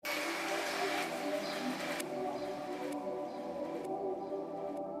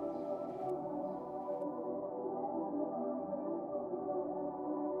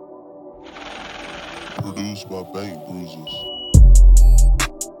Produced by Bank Bruisers.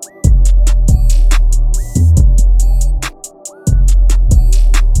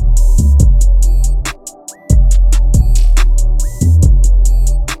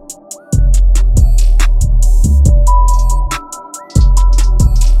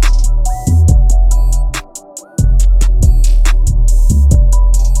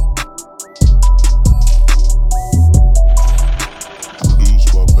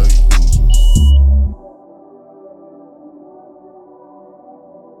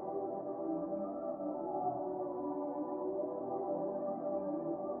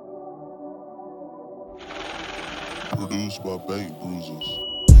 Produced by Bank Bruisers.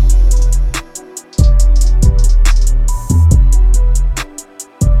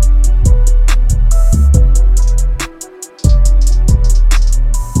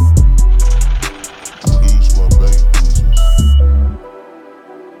 Produced by Bank Bruisers.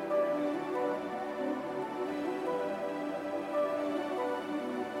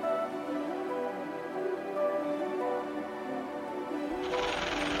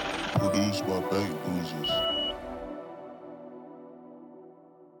 Produced by Bank Bruisers.